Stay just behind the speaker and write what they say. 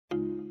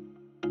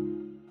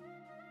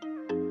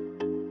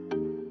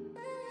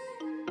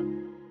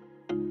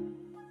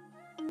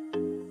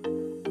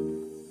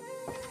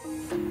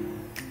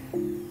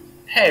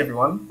Hey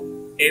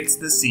everyone, it's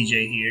the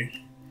CJ here,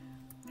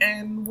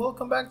 and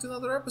welcome back to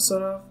another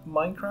episode of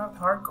Minecraft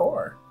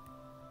Hardcore.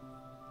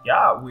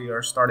 Yeah, we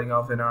are starting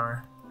off in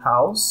our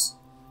house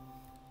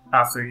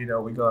after,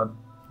 we got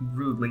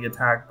rudely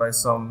attacked by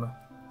some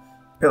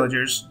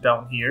pillagers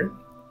down here.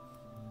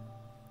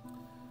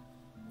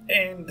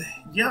 And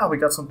yeah, we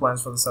got some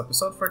plans for this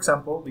episode. For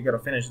example, we gotta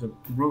finish the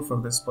roof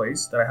of this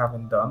place that I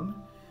haven't done.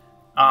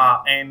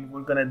 And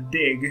we're gonna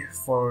dig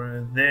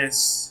for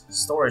this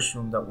storage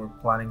room that we're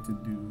planning to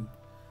do.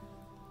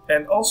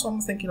 And also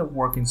I'm thinking of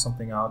working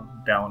something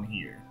out down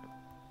here.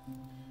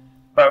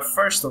 But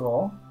first of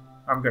all,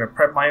 I'm gonna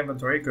prep my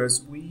inventory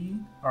because we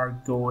are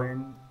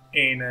going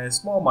in a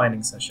small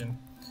mining session.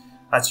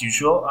 As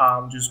usual,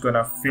 I'm just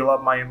gonna fill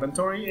up my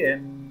inventory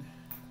and,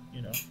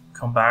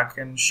 come back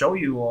and show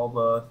you all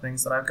the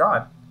things that I've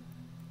got.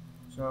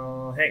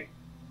 So, hey,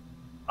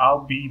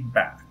 I'll be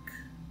back.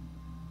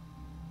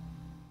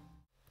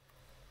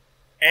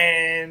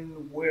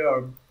 And we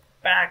are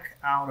back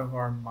out of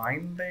our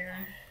mine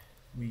there.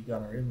 We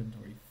got our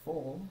inventory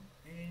full,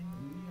 and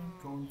we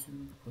are going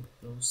to put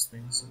those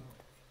things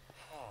away.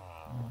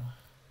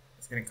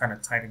 It's getting kind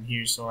of tight in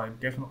here, so I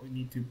definitely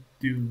need to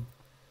do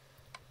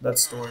that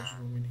storage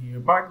room in here.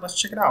 But let's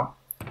check it out.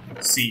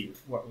 Let's see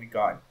what we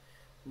got.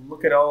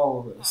 Look at all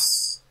of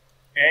this.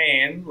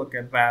 And look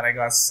at that, I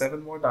got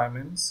 7 more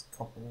diamonds,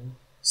 couple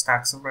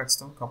stacks of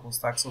redstone, couple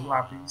stacks of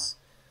lapis.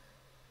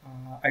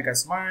 I got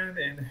some iron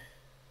and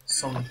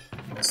some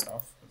good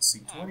stuff. Let's see,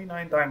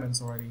 29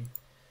 diamonds already.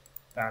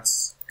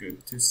 That's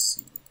good to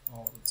see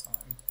all the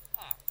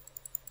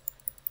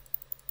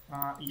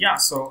time. Yeah,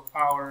 so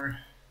I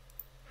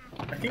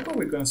think what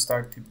we're gonna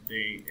start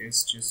today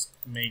is just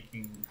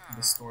making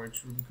the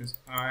storage room because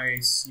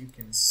as you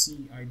can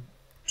see, I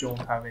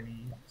don't have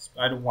any.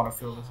 I don't want to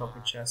fill this up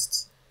with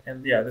chests.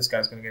 And yeah, this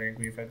guy's gonna get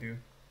angry if I do.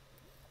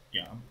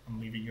 Yeah, I'm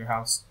leaving your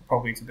house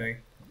probably today.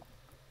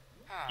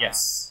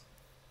 Yes.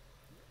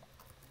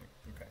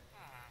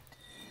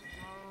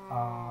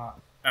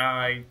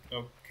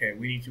 Okay,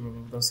 we need to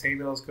remove those hay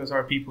bales because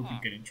our people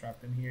keep getting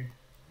trapped in here.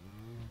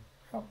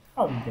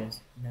 How do you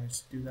guys manage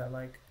to do that?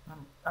 Like,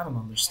 I don't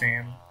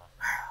understand.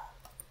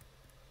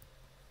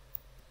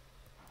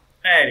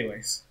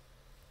 Anyways.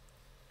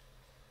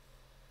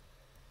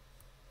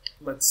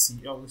 Let's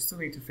see. Oh, we still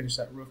need to finish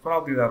that roof, but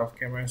I'll do that off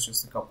camera. It's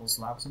just a couple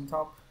slabs on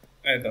top.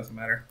 It doesn't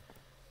matter.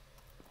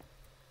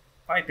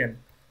 Alright then.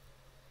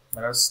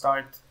 Let us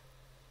start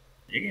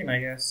digging, I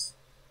guess.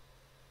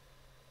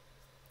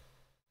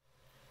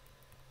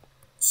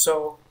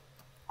 So,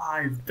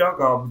 I've dug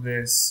up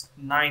this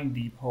 9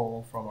 deep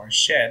hole from our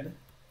shed,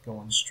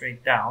 going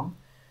straight down,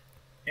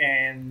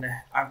 and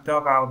I've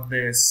dug out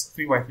this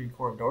 3x3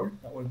 corridor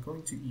that we're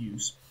going to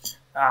use.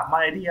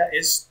 My idea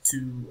is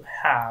to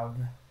have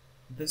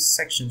this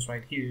sections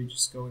right here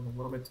just going a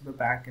little bit to the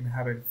back and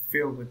have it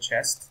filled with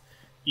chests,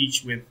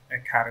 each with a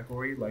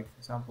category. Like, for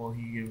example,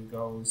 here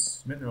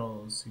goes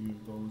minerals, here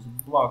goes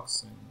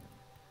blocks, and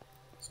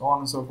so on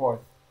and so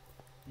forth,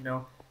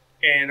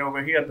 And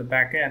over here at the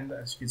back end,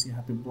 as you can see, I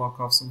have to block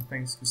off some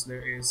things because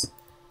there is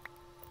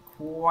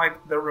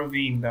quite the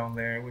ravine down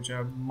there, which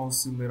I've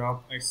mostly lit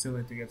up. I still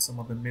need to get some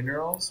of the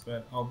minerals,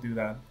 but I'll do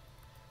that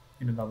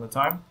in another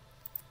time.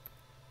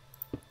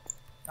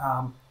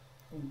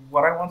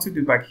 What I want to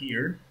do back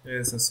here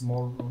is a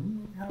small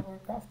room. We have our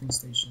crafting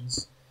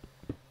stations.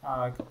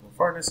 A couple of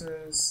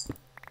furnaces.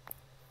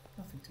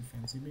 Nothing too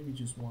fancy, maybe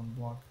just 1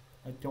 block.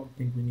 I don't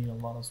think we need a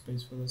lot of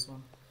space for this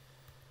one.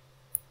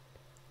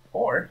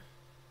 Or,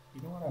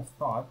 you know what I've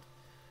thought?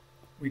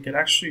 We could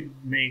actually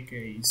make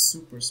a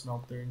super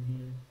smelter in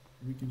here.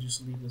 We can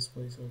just leave this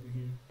place over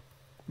here.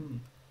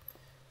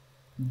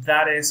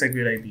 That is a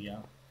good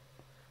idea.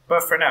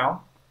 But for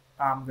now,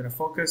 I'm going to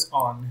focus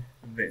on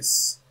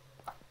this.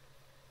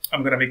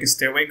 I'm going to make a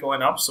stairway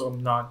going up so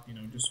I'm not,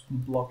 just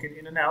blocking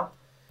in and out.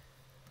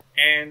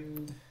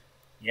 And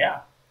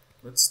yeah,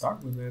 let's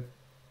start with it.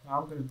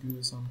 I'm going to do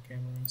this on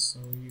camera so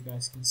you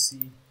guys can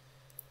see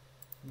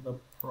the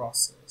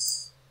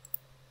process.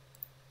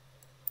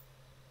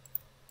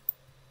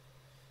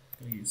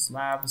 I'm going to use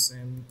slabs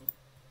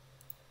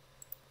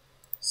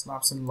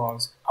and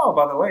logs. Oh,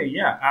 by the way,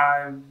 yeah,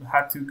 I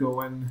had to go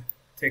and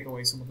take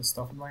away some of the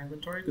stuff in my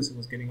inventory because it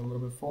was getting a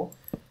little bit full.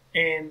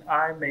 And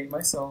I made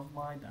myself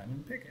my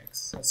diamond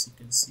pickaxe, as you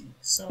can see.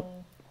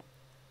 So,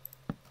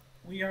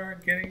 we are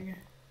getting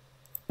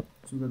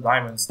to the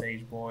diamond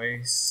stage,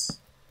 boys.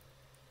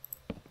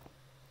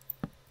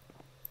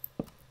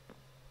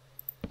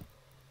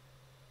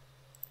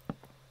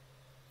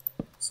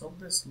 So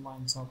this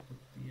lines up with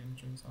the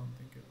entrance. I don't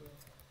think it will.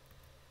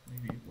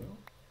 Maybe it will.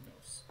 No.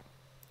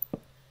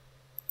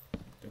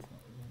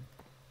 Definitely won't.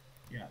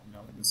 Yeah, no,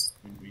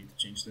 we need to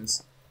change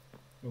this.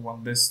 We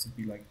want this to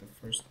be like the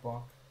first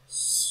block.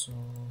 So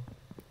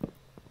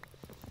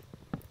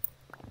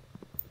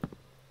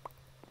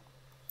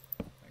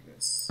like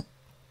this.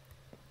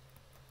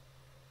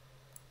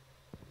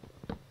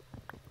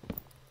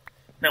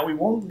 Now we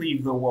won't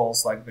leave the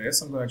walls like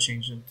this. I'm going to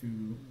change them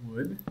to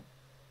wood.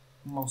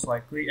 most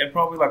likely, and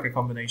probably like a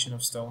combination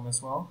of stone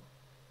as well.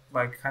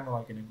 like kind of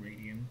like in a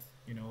gradient.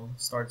 You know,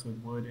 starts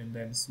with wood and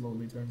then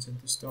slowly turns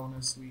into stone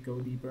as we go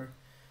deeper.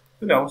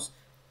 Who knows?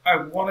 I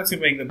wanted to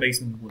make the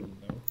basement wooden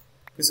though,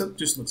 because it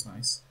just looks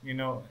nice. You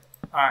know,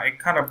 it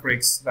kind of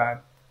breaks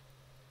that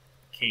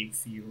cave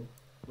feel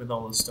with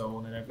all the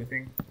stone and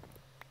everything.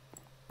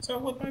 So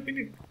what might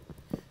be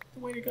the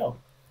way to go?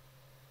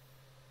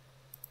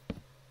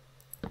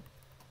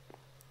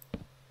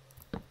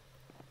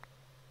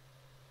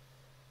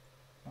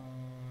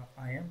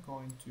 I am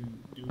going to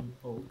do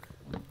oak,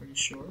 I'm pretty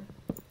sure.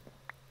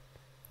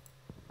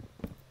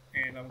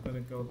 And I'm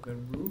gonna go the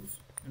roof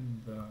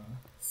and the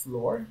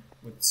floor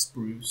with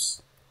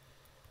spruce.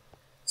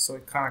 So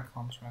it kind of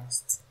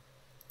contrasts.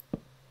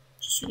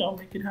 Just, you know,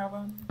 make it have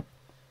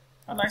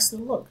a nice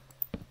little look.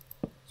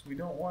 So we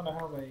don't want to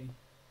have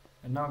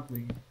an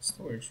ugly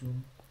storage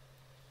room.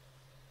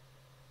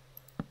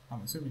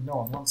 I'm assuming no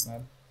one wants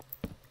that.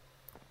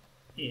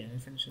 Yeah, and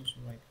it finishes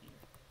right here.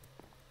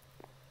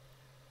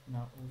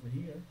 Now over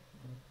here,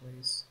 I'm going to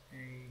place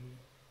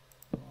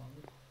a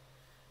log.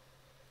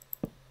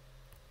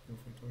 Go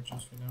for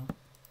torches for now.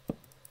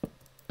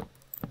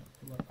 Gonna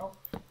pillar up.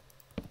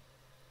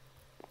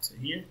 So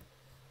here.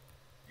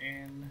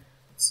 And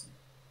let's see.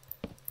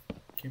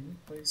 Can we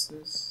place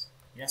this?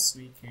 Yes,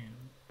 we can.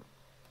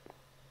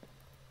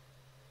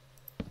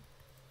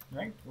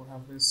 Right, we'll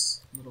have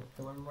this little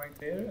pillar right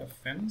there, a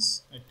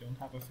fence. I don't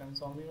have a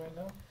fence on me right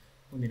now.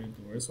 We'll need a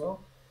door as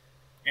well.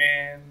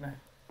 And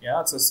yeah,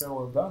 it's a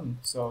still done.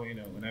 So, you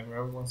know, whenever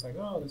everyone's like,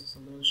 oh, this is a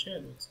little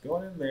shed, what's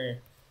going in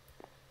there?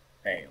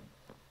 Bam.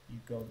 You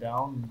go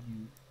down and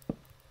you go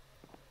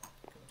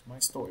to my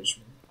storage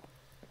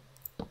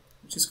room,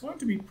 which is going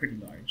to be pretty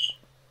large.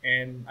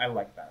 And I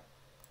like that.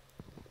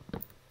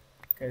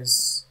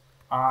 Because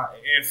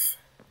if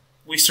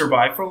we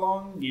survive for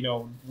long, you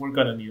know, we're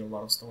going to need a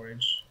lot of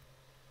storage.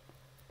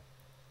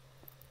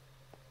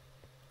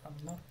 I'm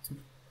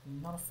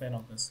not a fan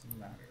of this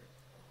ladder.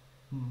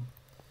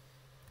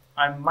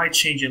 I might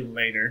change it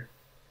later.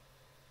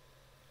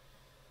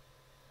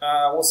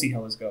 We'll see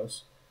how this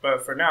goes.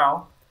 But for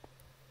now,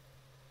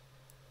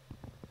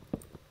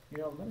 you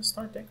know, let us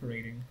start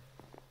decorating.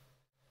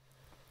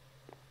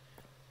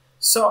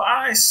 So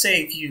I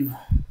save you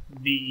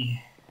the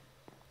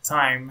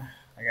time,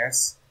 I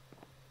guess.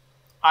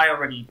 I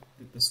already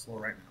did this floor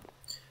right now.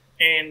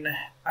 And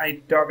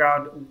I dug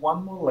out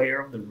one more layer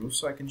of the roof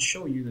so I can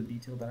show you the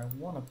detail that I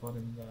want to put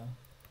in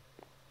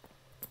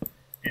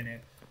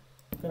it.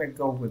 I'm gonna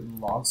go with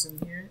logs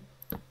in here,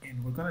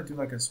 and we're gonna do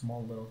like a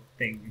small little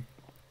thing.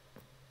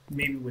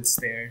 Maybe with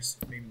stairs,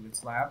 maybe with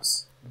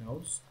slabs, who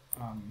knows?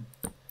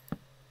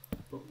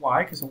 But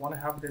why? Because I want to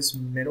have this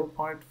middle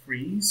part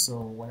free, so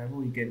whenever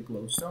we get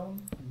glowstone,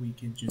 we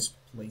can just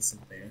place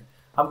it there.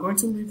 I'm going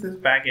to leave this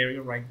back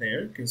area right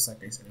there, because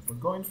like I said, if we're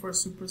going for a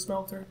super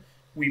smelter,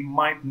 we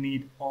might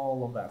need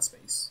all of that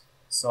space.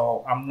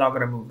 So I'm not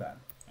going to move that.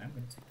 I'm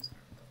going to take this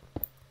iron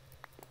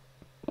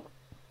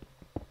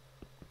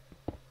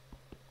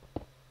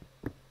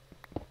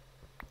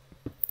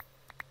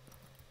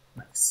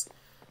though. Nice.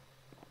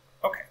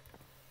 Okay.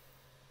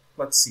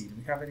 Let's see. Do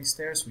we have any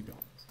stairs? We don't.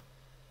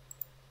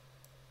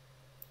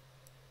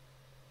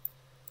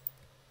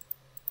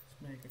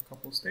 Let's make a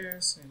couple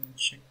stairs and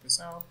check this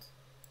out.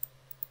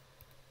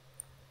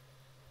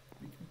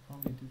 We can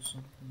probably do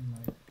something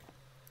like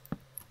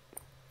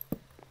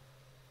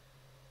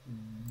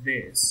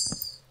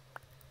this,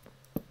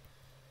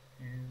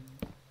 and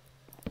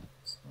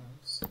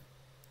slabs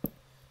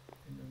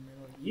in the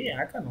middle.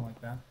 Yeah, I kind of like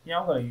that. Yeah,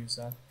 I'm gonna use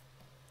that.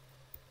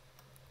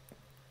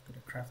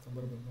 Gonna craft a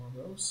little bit more of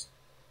those,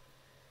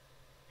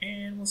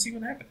 and we'll see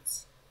what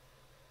happens.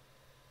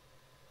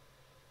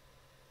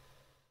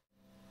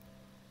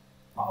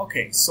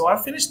 Okay, so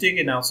I finished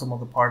digging out some of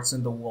the parts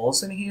in the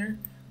walls in here.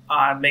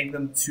 I make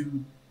them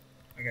too,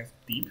 I guess,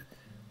 deep,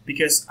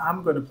 because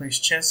I'm gonna place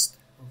chest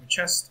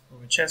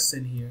over chest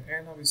in here,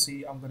 and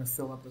obviously I'm gonna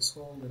fill up this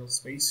whole little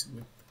space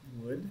with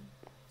wood,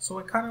 so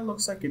it kind of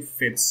looks like it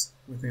fits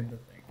within the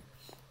thing.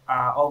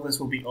 All this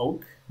will be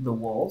oak, the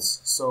walls,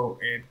 so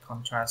it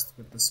contrasts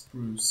with the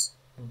spruce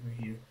over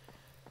here.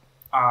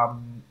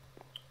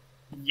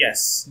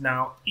 Yes,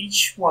 now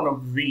each one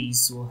of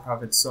these will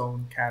have its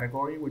own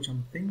category, which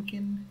I'm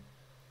thinking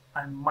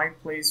I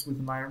might place with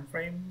an iron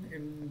frame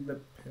in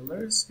the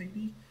pillars,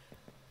 maybe.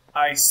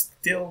 I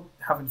still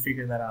haven't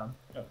figured that out.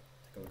 Oh,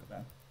 take a look at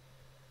that.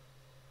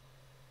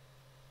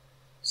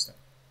 It's a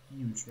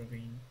huge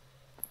ravine.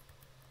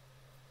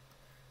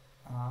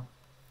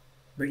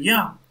 But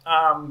yeah,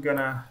 I'm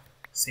gonna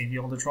save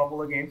you all the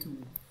trouble again to,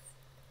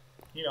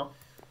 you know,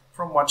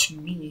 from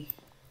watching me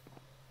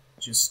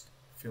just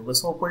fill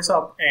this whole place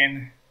up,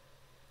 and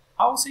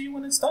I'll see you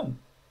when it's done.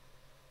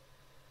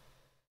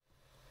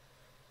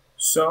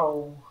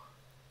 So,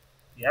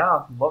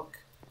 yeah, look,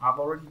 I've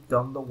already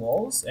done the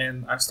walls,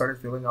 and I've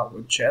started filling out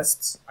with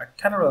chests. I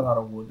kind of ran out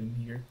of wood in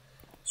here,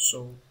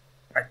 so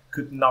I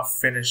could not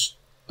finish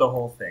the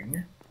whole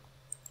thing.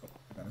 Oh,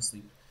 I gotta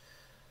sleep.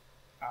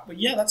 But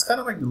yeah, that's kind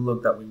of like the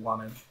look that we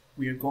wanted.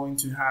 We are going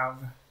to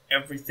have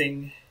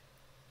everything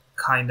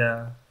kind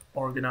of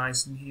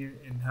organized in here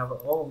and have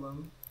all of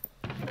them.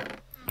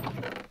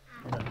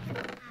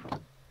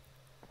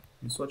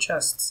 These are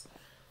chests.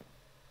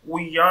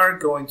 We are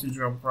going to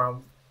jump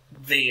around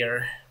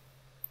their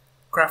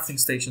crafting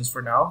stations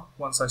for now.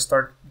 Once I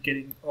start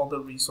getting all the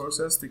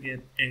resources to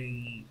get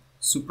a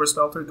super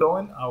smelter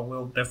going, I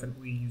will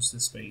definitely use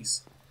this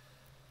space.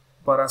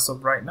 But as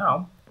of right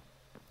now,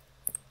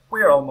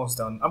 we are almost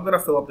done. I'm gonna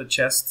fill up the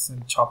chests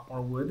and chop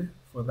more wood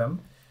for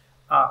them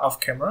off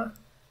camera,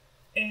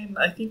 and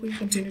I think we can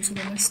continue to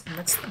the next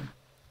thing.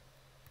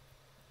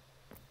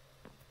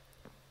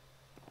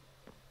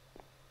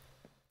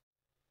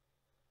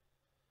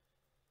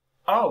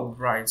 Oh,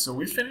 right, so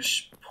we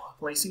finished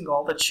placing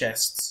all the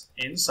chests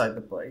inside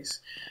the place.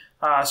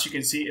 As you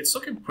can see, it's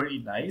looking pretty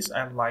nice.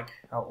 I like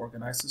how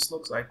organized this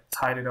looks. I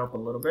tied it up a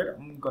little bit.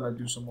 I'm gonna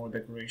do some more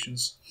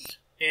decorations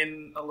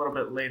in a little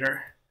bit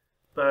later.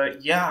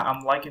 But yeah,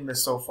 I'm liking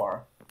this so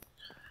far.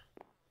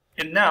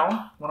 And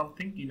now, what I'm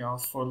thinking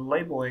of for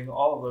labeling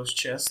all of those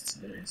chests,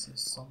 there is a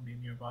zombie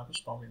nearby.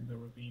 There's probably in the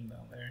ravine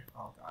down there.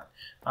 Oh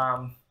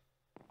god.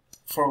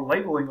 For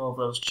labeling all of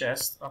those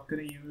chests, I'm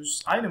gonna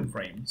use item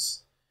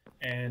frames.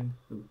 And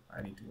ooh,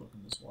 I need to work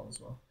on this wall as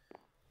well.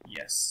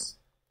 Yes.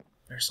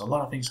 There's a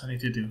lot of things I need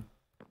to do.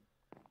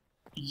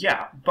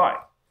 Yeah,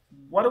 but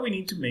what do we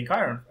need to make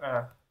iron?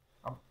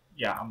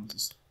 Yeah, I'm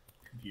just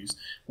confused.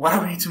 What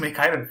do we need to make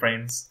iron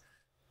frames?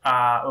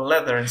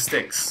 Leather and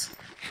sticks.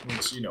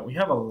 Which, you know, we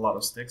have a lot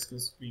of sticks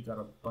because we got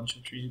a bunch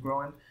of trees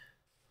growing.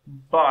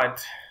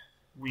 But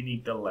we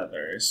need the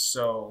leather.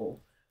 So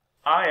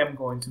I am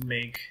going to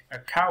make a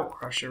cow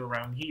crusher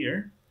around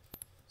here.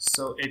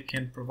 So it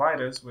can provide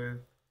us with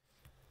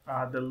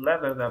the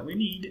leather that we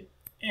need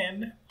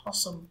and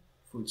awesome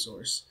food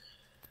source.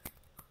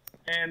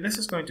 And this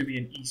is going to be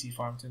an easy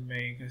farm to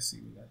make. Let's see,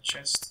 we got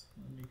chest.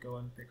 Let me go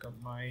and pick up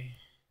my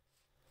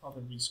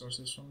other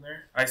resources from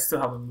there. I still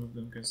haven't moved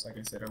them because, like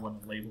I said, I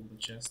want to label the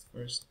chest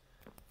first.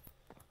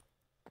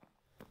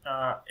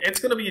 It's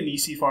going to be an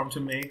easy farm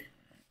to make.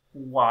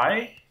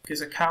 Why?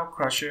 Because a cow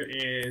crusher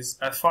is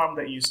a farm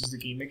that uses the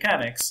game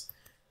mechanics.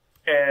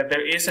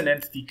 There is an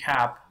entity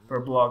cap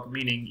per block,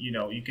 meaning, you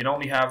know, you can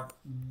only have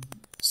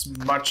as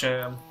much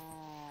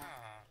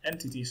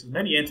entities, as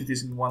many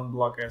entities in one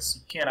block as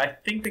you can. I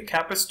think the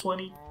cap is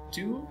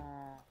 22.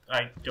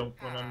 I don't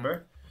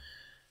remember.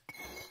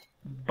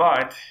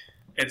 But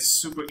it's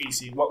super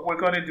easy. What we're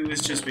going to do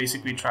is just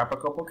basically trap a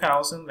couple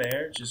cows in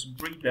there, just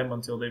breed them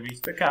until they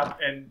reach the cap,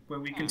 and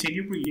when we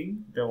continue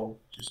breeding, they'll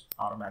just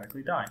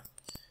automatically die.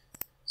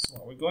 So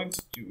what we're going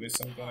to do is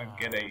I'm going to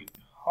get a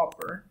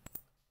hopper,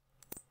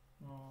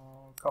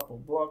 a couple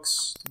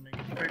blocks to make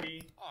it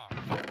pretty.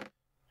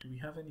 Do we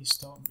have any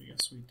stone?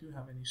 Yes, we do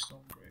have any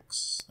stone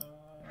bricks.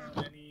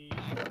 Any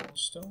normal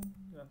stone?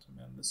 That's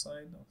on this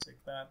side. I'll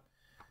take that.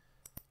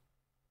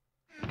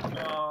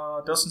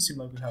 Doesn't seem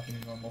like we have any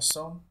normal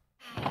stone.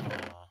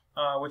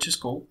 Which is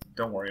cool.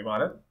 Don't worry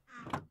about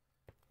it.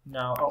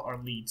 Now, oh, our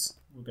leads.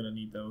 We're gonna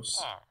need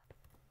those.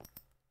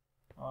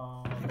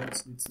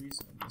 Leads,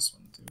 and this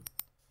one too.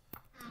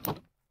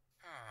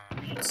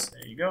 Leads,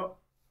 there you go.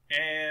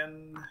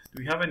 And do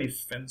we have any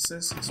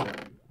fences? Yes, we do.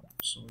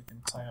 So we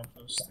can tie up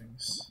those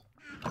things.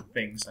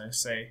 Things, I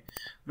say.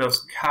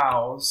 Those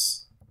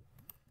cows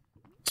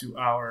to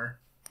our...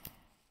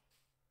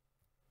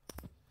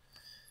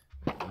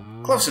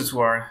 closer to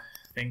our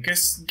thing.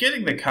 Because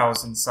getting the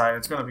cows inside,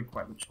 it's gonna be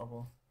quite the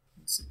trouble.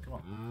 Let's see, come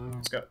on.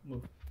 Let's go.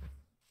 Move.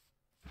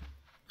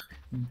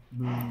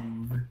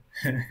 Move.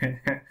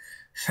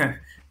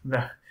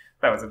 That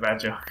was a bad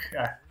joke.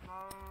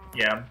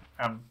 Yeah,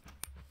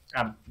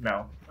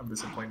 no, I'm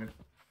disappointed.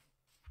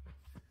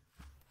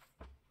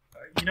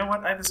 You know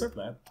what? I deserve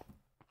that.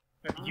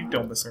 You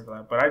don't deserve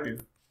that, but I do.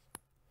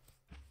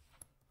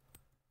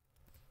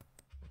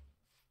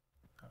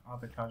 Oh,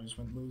 the cow just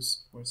went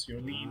loose. Where's your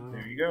lead?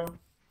 There you go.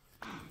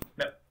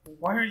 Now,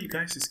 why are you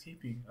guys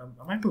escaping? Am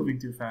I moving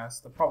too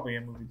fast? I probably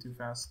am moving too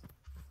fast.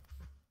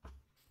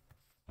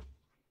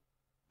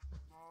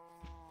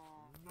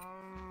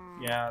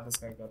 Yeah, this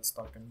guy got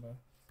stuck in the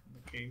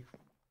cave.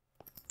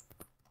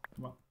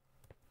 Come on.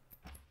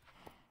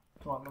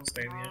 Come on, don't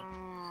stay there.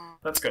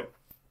 Let's go.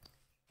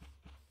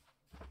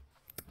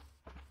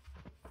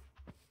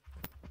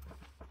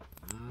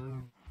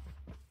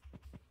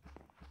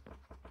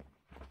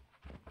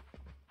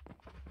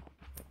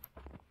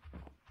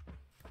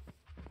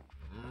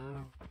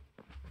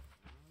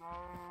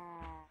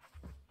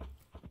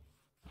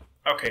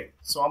 Okay,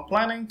 so I'm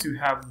planning to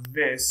have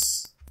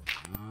this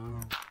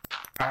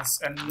as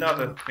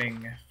another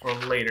thing for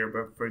later,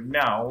 but for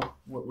now,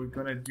 what we're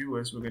gonna do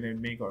is we're gonna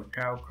make our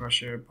cow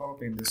crusher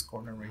probably in this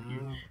corner right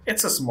here.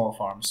 It's a small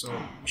farm, so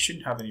we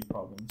shouldn't have any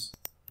problems.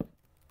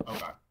 Oh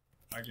god,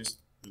 I just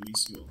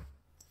released you.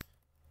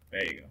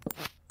 There you go.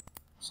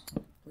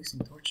 Stop placing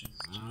torches.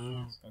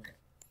 Okay.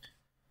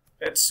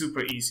 That's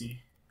super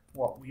easy.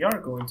 What we are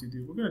going to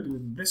do, we're gonna do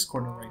it in this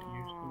corner right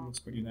here. It looks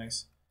pretty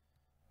nice.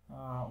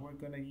 We're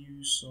gonna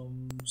use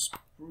some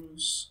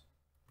spruce.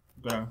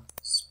 I'm gonna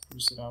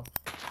spruce it up.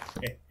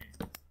 Okay.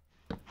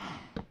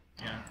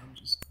 Yeah, I'm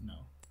just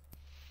no.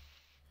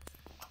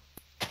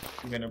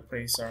 we're gonna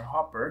place our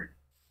hopper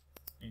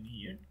in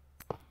here,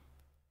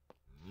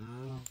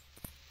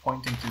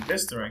 pointing to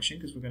this direction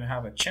because we're gonna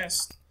have a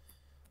chest.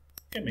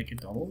 We can make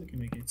it double, we can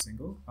make it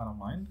single, I don't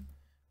mind.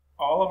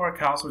 All of our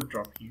cows will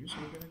drop here, so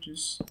we're gonna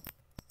just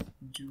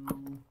do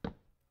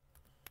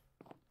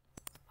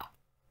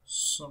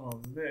some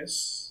of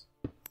this.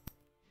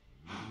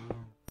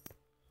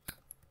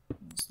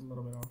 Just a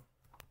little bit of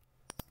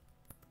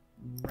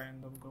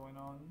random going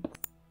on.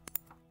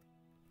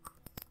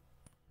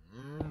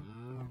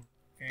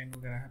 And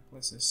we're gonna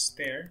place a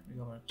stair. We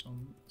got our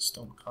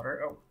stone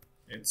cutter. Oh,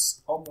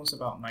 it's almost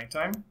about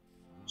nighttime,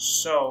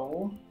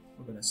 so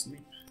we're gonna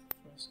sleep.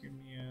 First, give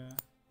me a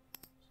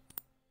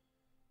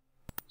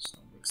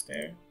stone brick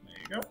stair. There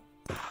you go.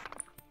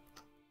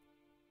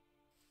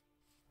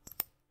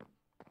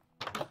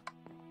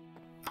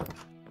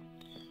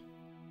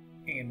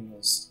 And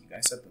we'll see you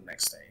guys at the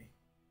next day.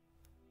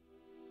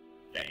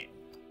 Damn.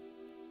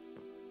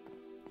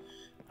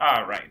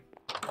 Alright.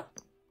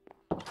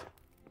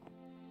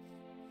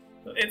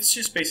 It's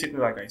just basically,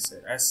 like I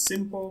said, a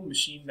simple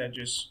machine that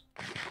just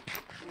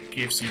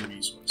gives you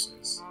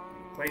resources.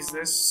 Place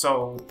this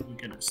so we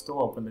can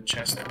still open the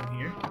chest in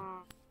here.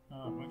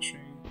 I'm actually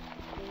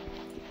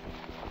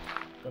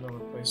gonna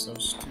replace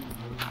those two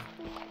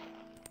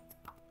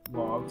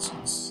logs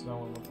because that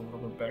will look a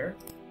little bit better.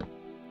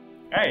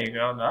 There you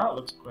go, that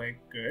looks quite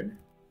good.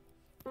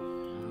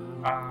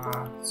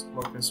 Let's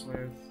block this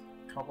with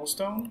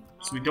cobblestone.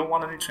 So we don't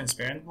want any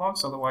transparent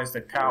blocks, otherwise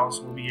the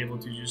cows will be able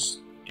to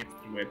just get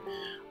through it.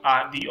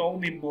 The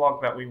only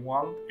block that we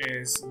want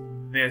is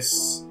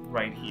this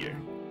right here.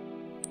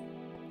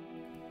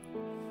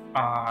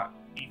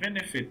 Even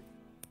if it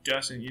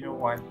doesn't, you know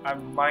what, I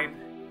might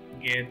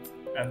get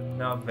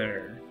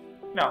another.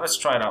 No, let's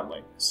try it out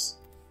like this.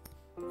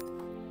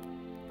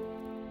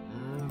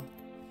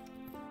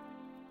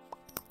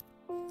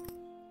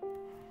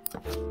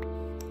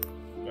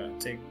 I'm gonna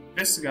take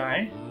this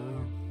guy.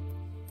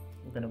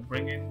 We're gonna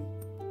bring in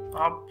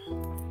up,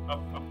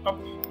 up, up, up.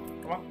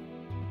 Come on.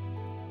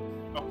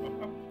 Up,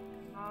 up, up.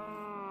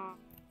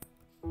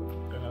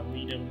 Gonna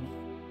lead him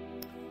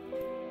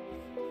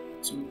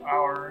to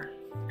our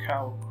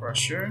cow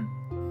crusher.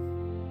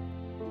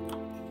 Come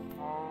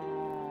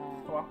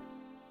on.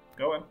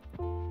 Go in.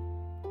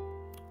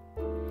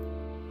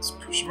 Let's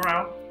push him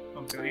around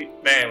until he.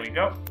 There we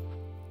go.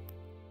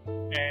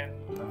 And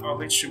our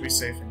lead should be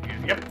safe in here.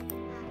 Yep.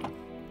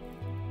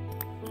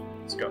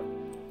 Let's go.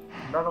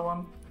 Another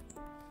one.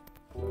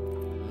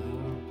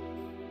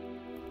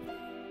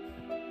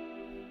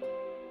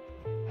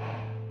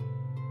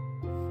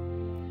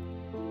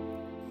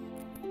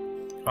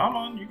 Come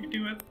on, you can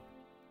do it.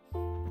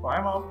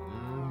 Climb up.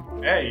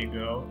 There you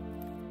go.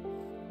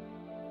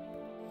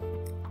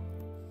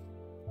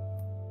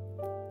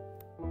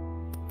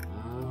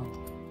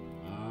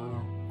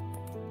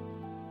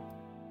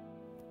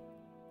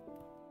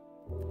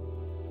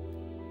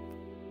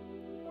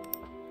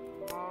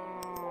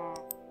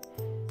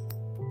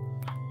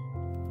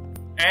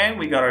 And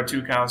we got our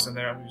 2 cows in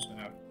there. I'm just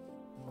gonna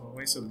move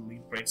away so the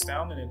lead breaks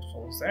down and it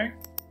falls there.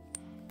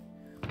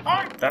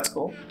 Alright, that's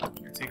cool. We're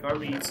gonna take our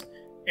leads.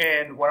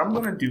 And what I'm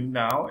gonna do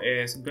now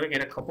is I'm gonna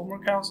get a couple more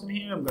cows in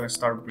here. I'm gonna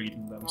start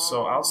breeding them.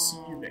 So I'll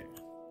see you there.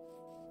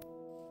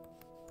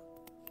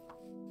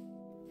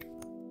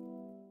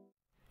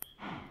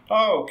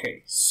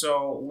 Okay,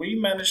 so we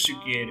managed to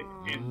get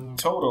a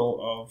total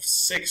of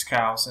 6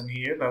 cows in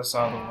here. Those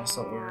are the ones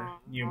that were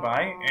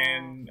nearby.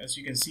 And as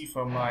you can see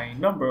from my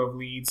number of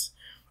leads,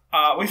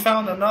 we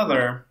found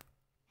another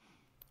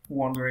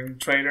wandering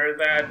trader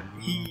that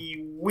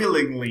he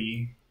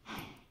willingly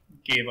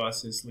gave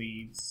us his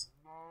leads.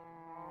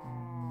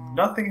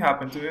 Nothing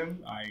happened to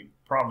him, I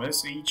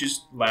promise. He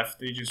just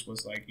left. He just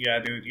was like, yeah,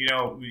 dude, you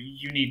know,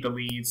 you need the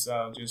leads.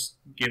 I'll just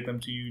give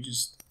them to you.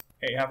 Just,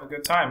 hey, have a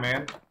good time,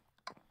 man.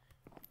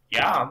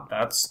 Yeah,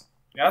 that's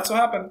what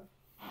happened.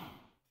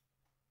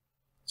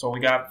 So we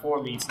got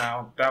 4 leads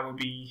now. That would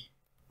be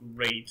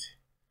great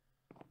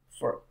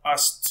for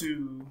us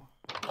to,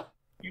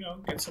 you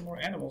know, get some more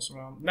animals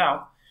around.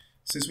 Now,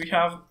 since we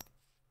have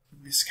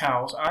these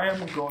cows, I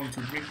am going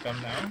to breed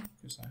them now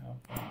because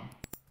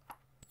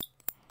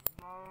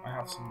I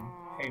have some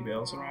hay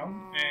bales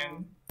around.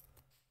 And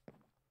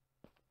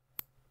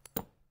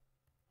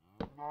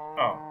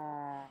oh,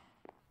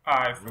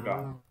 I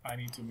forgot. I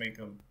need to make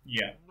them.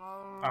 Yeah.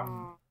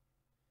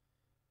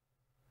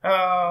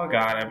 Oh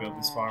god, I built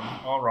this farm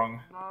all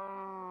wrong.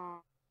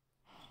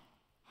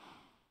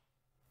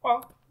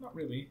 Well, not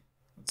really.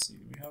 Let's see,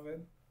 do we have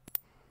it?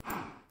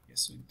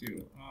 Yes, we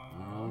do.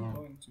 What I'm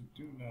going to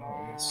do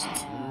now is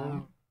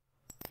to...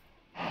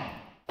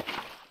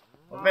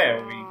 Well,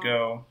 there we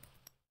go.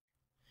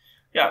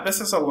 Yeah,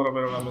 this is a little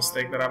bit of a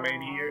mistake that I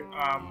made here.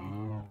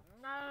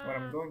 What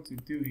I'm going to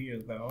do here,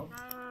 though...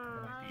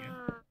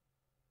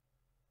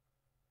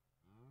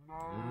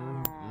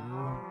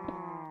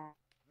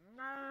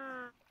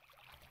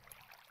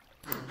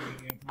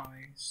 Get my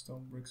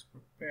stone bricks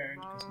prepared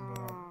because I'm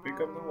gonna pick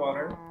up the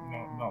water.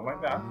 No, not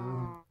like that.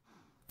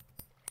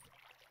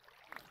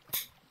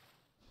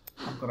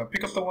 I'm gonna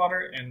pick up the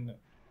water and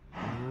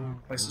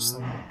place the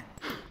stone back.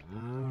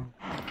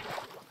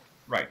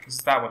 Right, because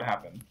that would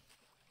happen.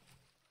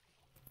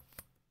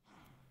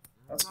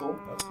 That's cool,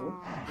 that's cool.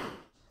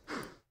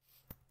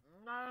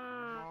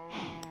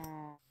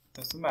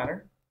 Doesn't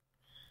matter.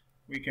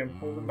 We can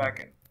pull them back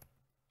in.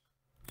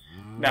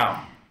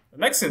 Now, the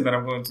next thing that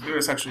I'm going to do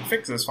is actually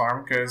fix this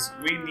farm, because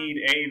we need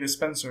a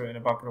dispenser and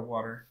a bucket of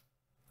water.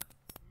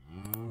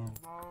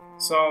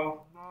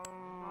 So,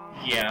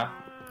 yeah.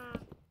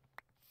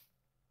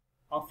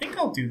 I think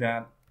I'll do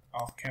that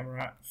off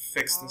camera,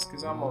 fix this,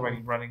 because I'm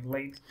already running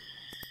late.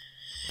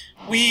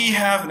 We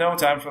have no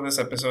time for this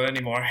episode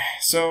anymore.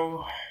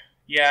 So,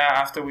 yeah,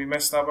 after we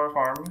messed up our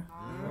farm,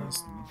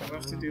 that's what we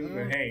have to do,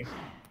 but hey.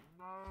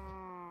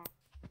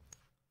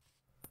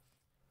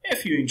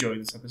 If you enjoyed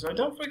this episode,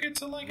 don't forget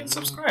to like and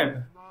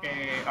subscribe.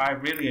 I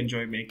really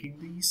enjoy making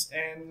these,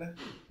 and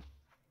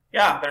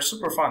yeah, they're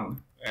super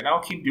fun, and I'll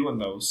keep doing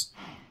those.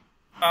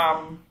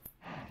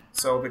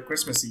 So the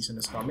Christmas season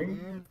is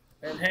coming,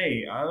 and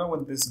hey, I don't know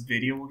when this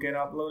video will get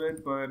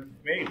uploaded, but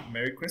hey,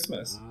 Merry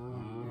Christmas,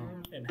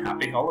 and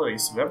Happy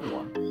Holidays to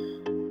everyone.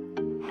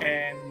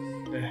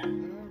 And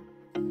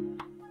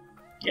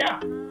yeah,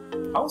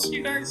 I'll see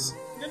you guys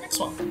in the next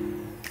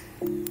one.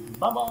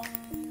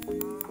 Bye-bye.